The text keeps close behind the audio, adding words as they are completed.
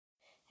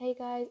Hey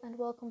guys, and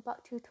welcome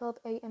back to 12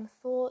 a.m.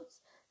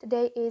 Thoughts.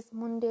 Today is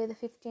Monday, the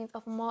 15th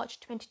of March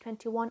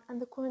 2021, and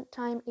the current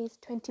time is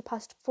 20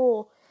 past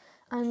 4.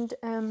 And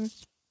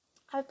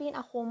I've been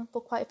at home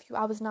for quite a few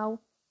hours now.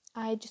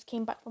 I just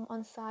came back from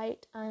on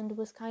site and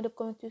was kind of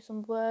going through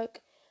some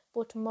work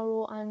for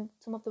tomorrow and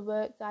some of the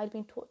work that I'd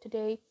been taught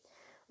today,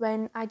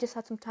 when I just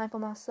had some time for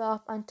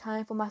myself and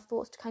time for my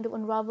thoughts to kind of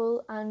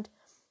unravel. And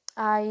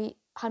I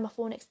had my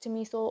phone next to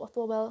me, so I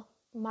thought, well,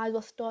 might as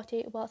well start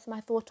it whilst my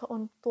thoughts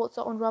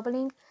are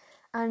unraveling.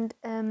 And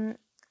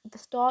the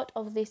start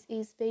of this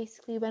is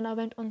basically when I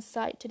went on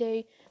site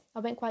today. I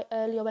went quite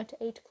early. I went at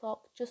 8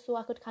 o'clock just so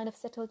I could kind of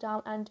settle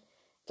down and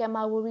get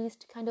my worries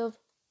to kind of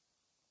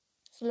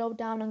slow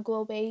down and go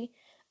away.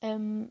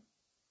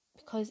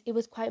 Because it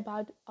was quite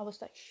bad. I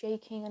was like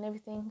shaking and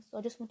everything, so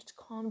I just wanted to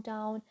calm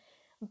down,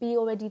 be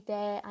already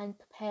there and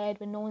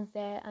prepared when no one's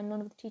there and none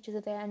of the teachers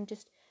are there, and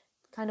just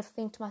kind of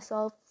think to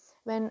myself.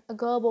 When a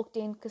girl walked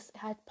in, because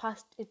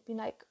it'd been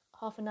like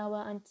half an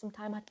hour and some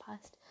time had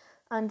passed,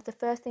 and the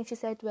first thing she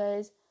said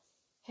was,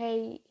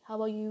 "Hey,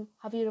 how are you?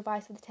 Have you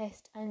revised for the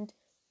test?" And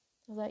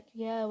I was like,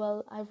 "Yeah,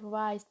 well, I've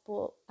revised,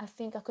 but I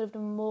think I could have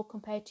done more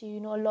compared to, a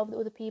lot of the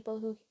other people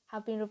who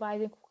have been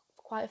revising for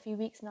quite a few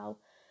weeks now."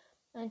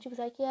 And she was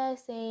like, "Yeah,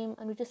 same."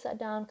 And we just sat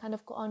down, kind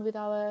of got on with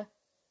our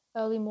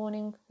early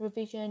morning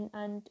revision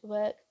and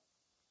work.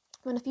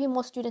 When a few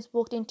more students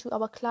walked into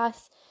our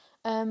class,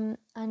 and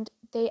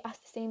they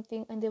asked the same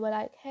thing, and they were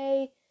like,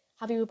 "Hey,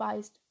 have you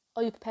revised?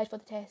 Are you prepared for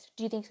the test?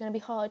 Do you think it's going to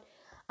be hard?"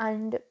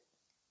 And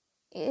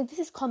this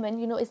is common,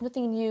 it's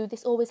nothing new.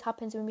 This always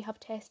happens when we have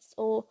tests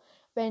or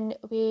when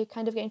we're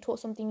kind of getting taught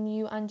something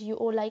new and you're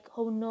all like,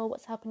 "Oh no,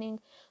 what's happening?"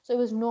 So it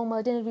was normal.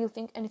 I didn't really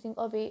think anything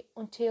of it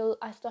until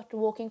I started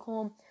walking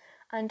home,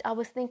 and I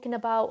was thinking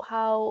about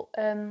how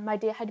my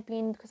day had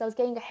been, because I was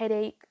getting a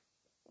headache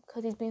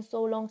because it's been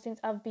so long since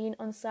I've been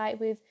on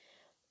site with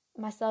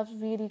myself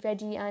really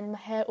ready and my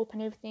hair up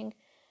and everything.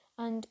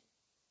 And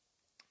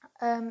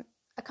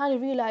I kind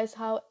of realized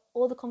how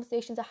all the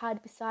conversations I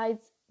had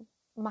besides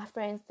my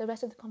friends, the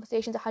rest of the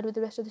conversations I had with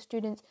the rest of the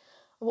students,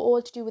 were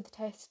all to do with the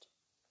test.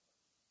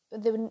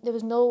 There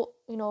was no,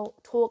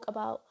 talk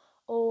about,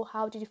 "Oh,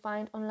 how did you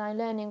find online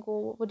learning?"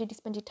 or "What did you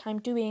spend your time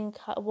doing?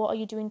 What are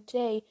you doing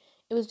today?"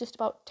 It was just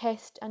about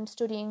test and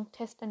studying,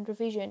 test and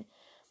revision.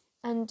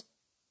 And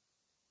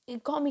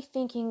it got me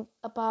thinking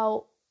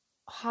about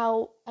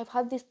how I've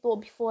had this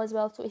thought before as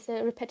well, so it's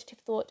a repetitive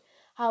thought,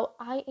 how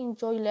I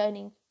enjoy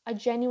learning. I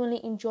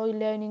genuinely enjoy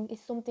learning.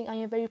 It's something I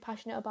am very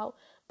passionate about,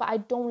 but I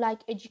don't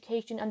like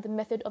education and the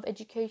method of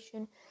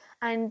education.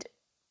 And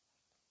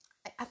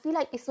I feel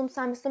like it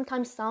sometimes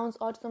sounds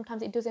odd,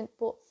 sometimes it doesn't,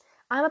 but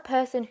I'm a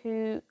person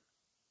who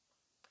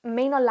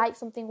may not like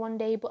something one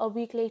day, but a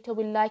week later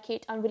will like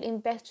it and will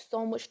invest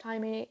so much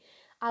time in it.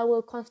 I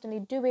will constantly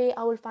do it.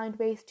 I will find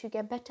ways to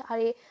get better at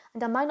it.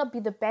 And I might not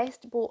be the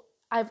best, but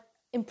I've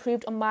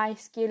improved on my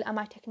skill and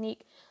my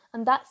technique.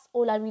 And that's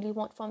all I really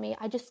want from it.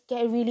 I just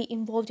get really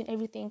involved in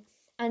everything.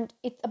 And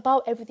it's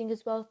about everything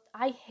as well.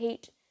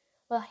 Hate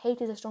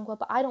is a strong word,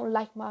 but I don't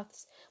like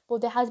maths.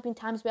 But there has been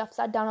times where I've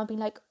sat down and been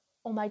like,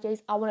 "Oh my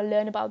days, I want to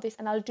learn about this,"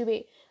 and I'll do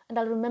it. And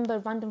I'll remember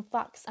random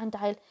facts and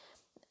I'll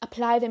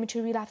apply them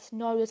into real life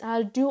scenarios, and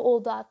I'll do all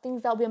that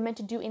things that we're meant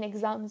to do in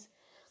exams,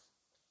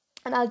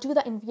 and I'll do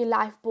that in real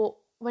life. But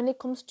when it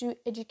comes to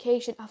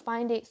education, I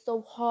find it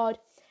so hard.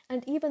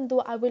 And even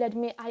though I will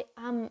admit I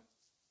am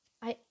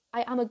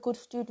a good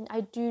student, I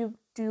do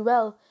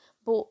well,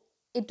 but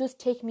it does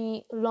take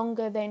me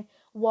longer than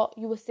what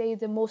you would say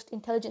the most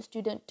intelligent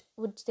student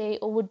would say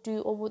or would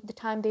do, or the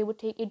time they would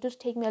take. It does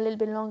take me a little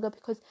bit longer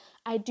because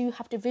I do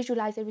have to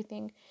visualize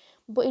everything.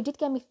 But it did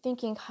get me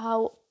thinking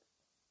how,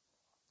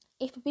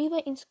 if we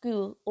were in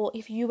school, or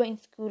if you were in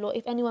school, or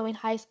if anyone were in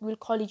high school,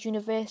 college,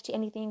 university,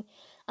 anything,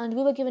 and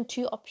we were given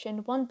two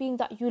options, one being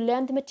that you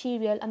learn the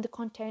material and the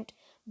content,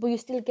 but you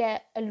still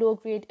get a low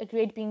grade, a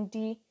grade being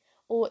D,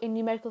 or in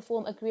numerical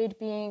form, a grade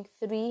being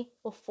 3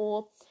 or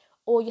 4,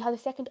 or you have the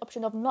second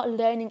option of not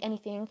learning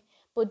anything,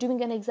 but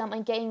doing an exam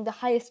and getting the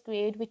highest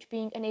grade, which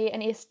being an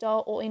A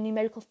star, or in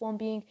numerical form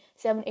being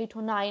 7, 8,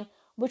 or 9.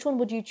 Which one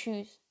would you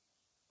choose?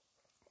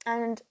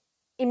 And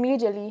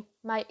immediately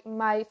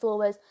my thought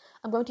was,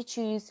 I'm going to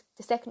choose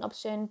the second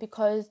option,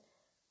 because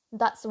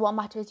that's what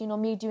matters.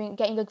 Me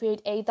getting a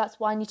grade A, that's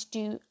what I need to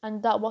do,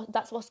 and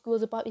that's what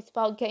school's about. It's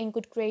about getting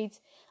good grades,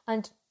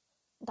 and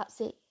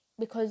that's it.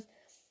 Because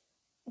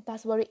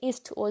that's what it is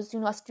to us.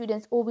 As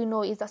students, all we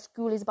know is that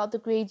school is about the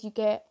grades you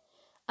get.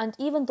 And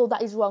even though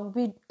that is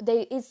wrong,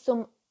 there is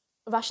some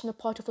rational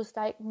part of us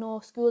like, no,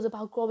 school's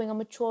about growing and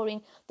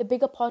maturing. The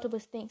bigger part of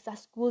us thinks that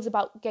school's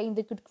about getting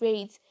the good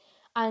grades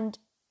and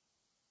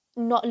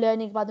not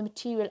learning about the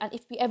material. And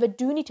if we ever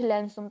do need to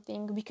learn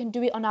something, we can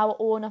do it on our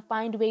own and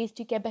find ways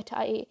to get better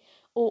at it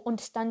or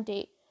understand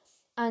it.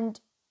 And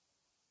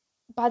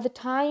by the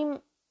time,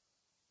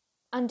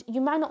 and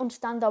you might not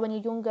understand that when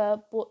you're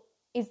younger, but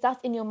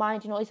that's in your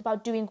mind. It's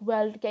about doing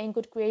well, getting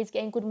good grades,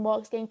 getting good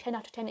marks, getting 10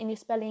 out of 10 in your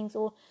spellings,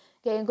 or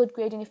getting a good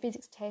grade in your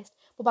physics test.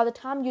 But by the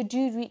time you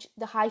do reach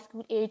the high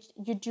school age,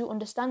 you do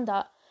understand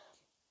that.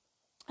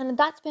 And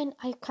that's when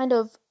I kind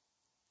of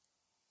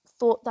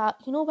thought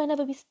that,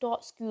 whenever we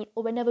start school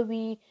or whenever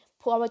we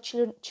put our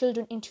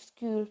children into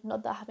school,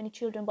 not that I have any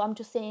children, but I'm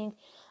just saying,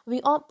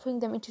 we aren't putting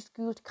them into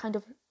school to kind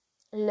of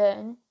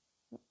learn.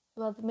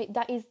 Well,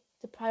 that is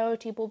the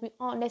priority, but we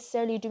aren't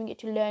necessarily doing it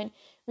to learn.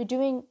 We're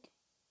doing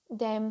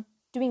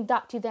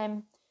that to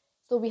them,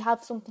 so we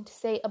have something to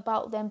say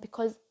about them,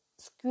 because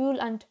school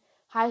and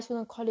high school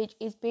and college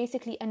is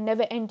basically a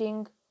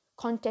never-ending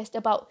contest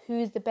about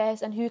who's the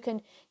best and who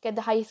can get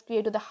the highest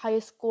grade or the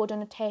highest score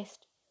on a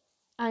test.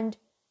 And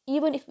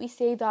even if we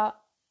say that,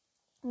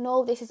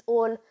 no, this is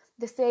all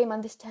the same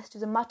and this test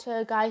doesn't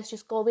matter, guys,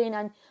 just go in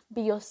and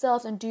be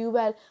yourselves and do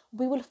well,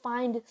 we will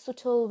find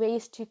subtle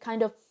ways to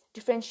kind of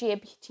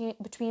differentiate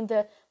between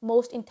the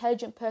most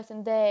intelligent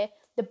person there,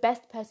 the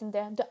best person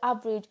there, the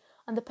average,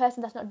 and the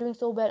person that's not doing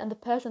so well, and the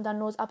person that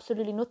knows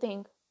absolutely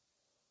nothing.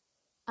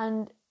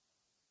 And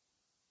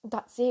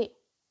that's it.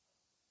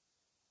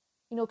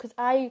 Because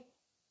I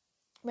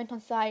went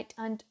on site,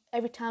 and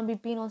every time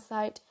we've been on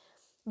site,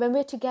 when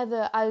we're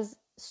together as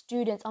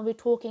students and we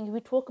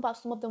talk about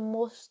some of the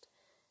most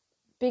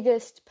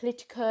biggest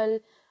political,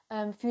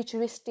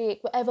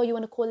 futuristic, whatever you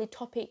want to call it,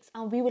 topics,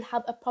 and we will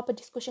have a proper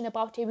discussion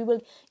about it. We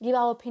will give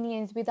our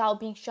opinions without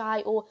being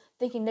shy or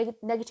thinking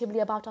negatively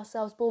about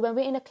ourselves. But when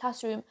we're in a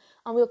classroom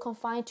and we're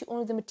confined to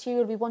only the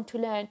material we want to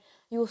learn,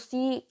 you'll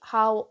see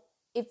how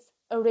it's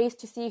a race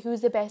to see who's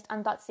the best,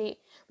 and that's it.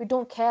 We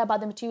don't care about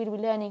the material we're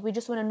learning. We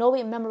just want to know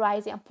it,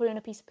 memorize it, and put it on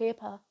a piece of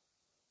paper.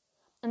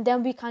 And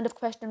then we kind of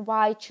question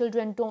why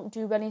children don't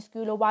do well in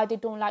school or why they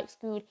don't like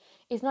school.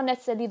 It's not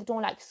necessarily they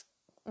don't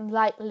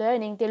like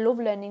learning. They love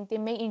learning. They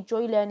may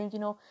enjoy learning.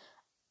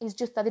 It's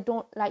just that they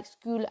don't like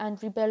school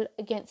and rebel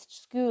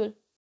against school.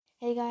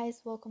 Hey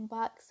guys, welcome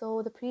back.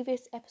 So the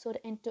previous episode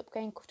ended up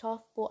getting cut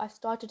off, but I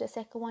started a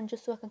second one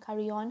just so I can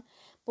carry on.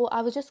 But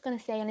I was just going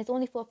to say, and it's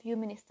only for a few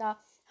minutes, that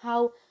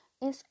how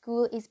in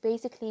school is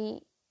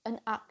basically an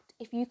act.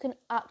 If you can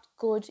act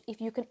good,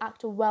 if you can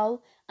act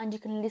well, and you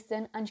can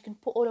listen, and you can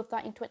put all of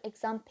that into an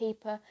exam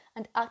paper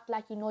and act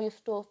like you know your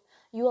stuff,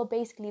 you are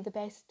basically the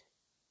best.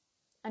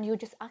 And you're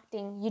just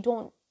acting. You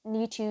don't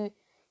need to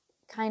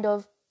kind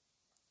of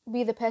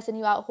be the person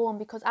you are at home,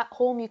 because at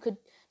home you could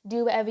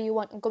do whatever you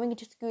want, and going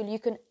into school you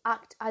can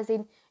act as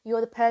in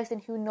you're the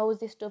person who knows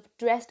this stuff,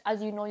 dressed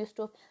as you know your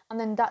stuff, and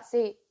then that's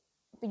it.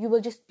 But you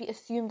will just be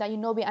assumed that you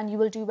know it and you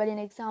will do well in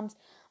exams.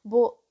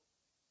 But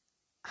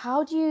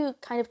how do you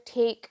kind of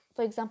take,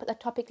 for example, a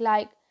topic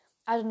like,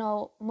 I don't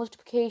know,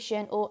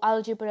 multiplication or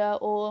algebra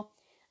or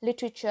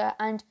literature,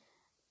 and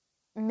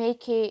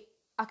make it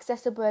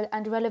accessible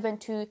and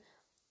relevant to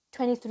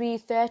 23,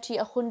 30,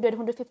 100,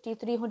 150,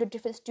 300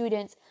 different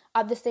students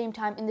at the same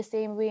time in the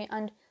same way?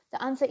 And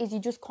the answer is you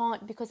just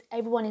can't, because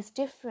everyone is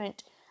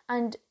different.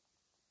 And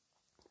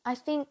I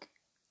think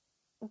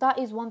that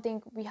is one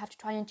thing we have to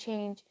try and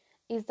change,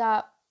 is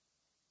that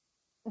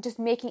just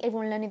making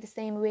everyone learning the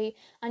same way.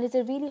 And it's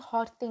a really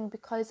hard thing,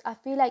 because I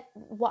feel like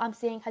what I'm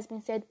saying has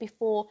been said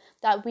before,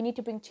 that we need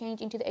to bring change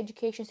into the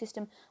education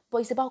system, but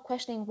it's about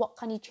questioning what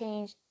can you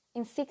change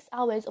in 6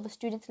 hours of a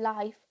student's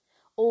life,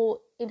 or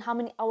in how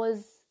many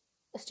hours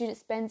a student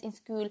spends in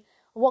school.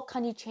 What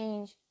can you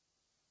change?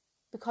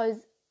 Because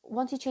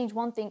once you change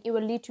one thing, it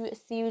will lead to a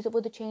series of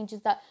other changes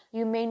that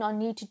you may not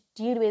need to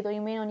deal with, or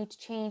you may not need to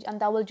change,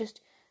 and that will just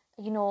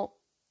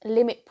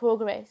limit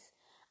progress.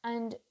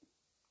 And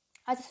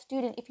as a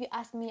student, if you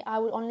ask me, I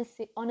would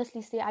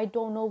honestly say I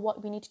don't know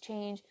what we need to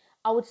change.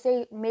 I would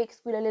say make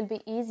school a little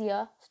bit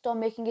easier. Stop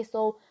making it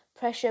so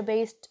pressure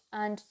based,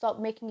 and stop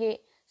making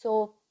it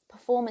so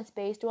performance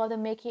based. Rather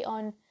make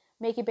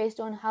it based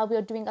on how we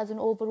are doing as an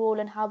overall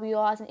and how we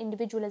are as an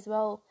individual as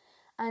well.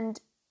 And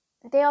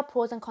there are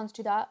pros and cons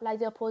to that. Like,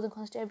 there are pros and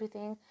cons to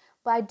everything.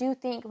 But I do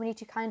think we need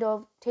to kind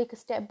of take a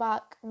step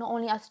back, not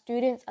only as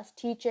students, as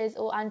teachers,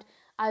 and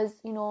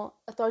as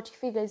authority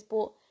figures,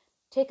 but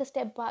take a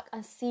step back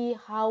and see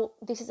how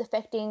this is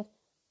affecting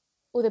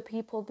other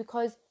people.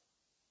 Because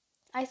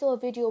I saw a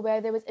video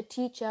where there was a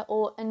teacher,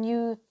 or a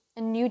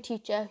new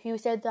teacher, who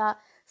said that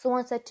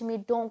someone said to me,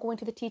 don't go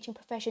into the teaching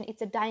profession,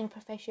 it's a dying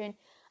profession.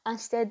 And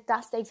said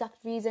that's the exact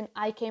reason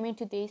I came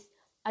into this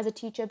as a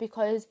teacher,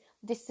 because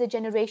this is a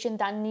generation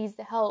that needs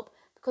the help.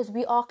 Because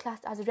we are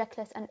classed as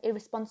reckless and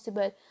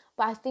irresponsible,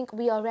 but I think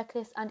we are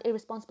reckless and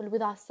irresponsible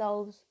with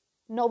ourselves,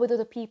 not with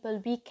other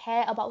people. We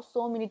care about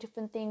so many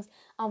different things,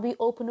 and we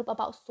open up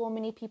about so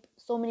many people,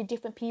 so many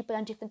different people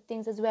and different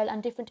things as well,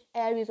 and different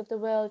areas of the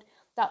world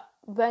that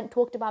weren't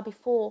talked about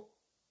before,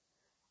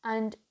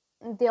 and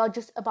they are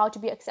just about to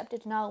be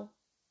accepted now.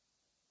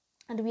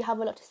 And we have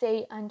a lot to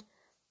say, and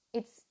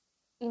it's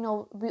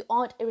we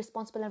aren't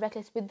irresponsible and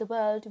reckless with the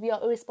world. We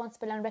are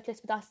irresponsible and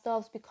reckless with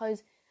ourselves,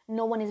 because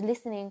no one is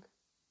listening.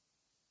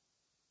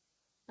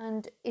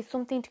 And it's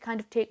something to kind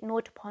of take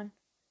note upon.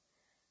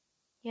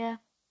 Yeah,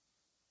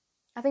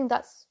 I think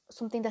that's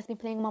something that's been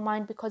playing in my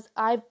mind, because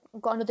I've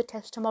got another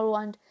test tomorrow,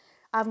 and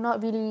I've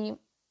not really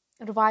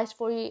revised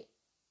for it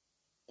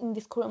in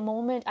this current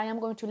moment. I am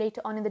going to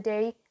later on in the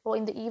day or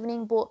in the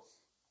evening, but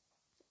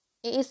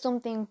it is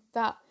something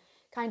that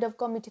kind of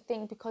got me to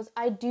think, because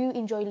I do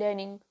enjoy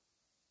learning.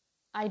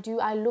 I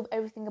love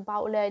everything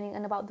about learning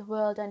and about the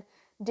world and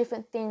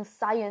different things,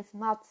 science,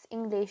 maths,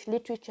 English,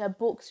 literature,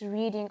 books,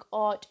 reading,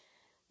 art.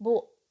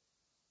 But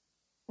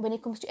when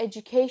it comes to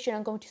education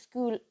and going to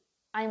school,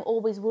 I'm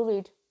always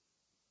worried.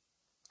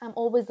 I'm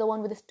always the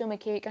one with a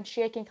stomach ache and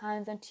shaking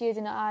hands and tears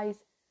in her eyes.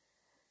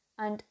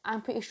 And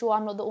I'm pretty sure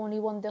I'm not the only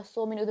one. There's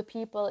so many other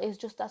people. It's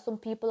just that some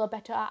people are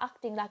better at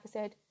acting, like I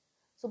said.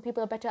 Some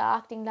people are better at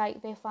acting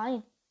like they're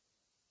fine.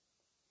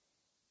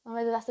 And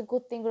whether that's a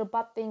good thing or a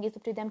bad thing is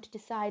up to them to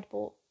decide.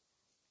 But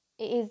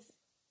it is,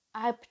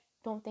 I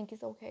don't think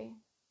it's okay.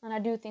 And I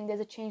do think there's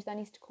a change that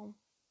needs to come.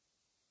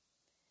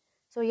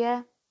 So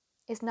yeah,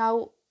 it's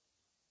now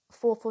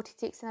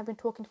 4:46 and I've been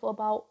talking for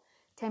about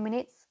 10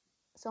 minutes.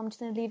 So I'm just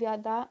going to leave it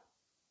at that.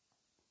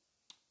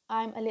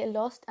 I'm a little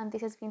lost and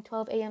this has been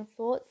 12 a.m.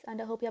 Thoughts, and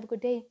I hope you have a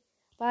good day.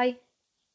 Bye.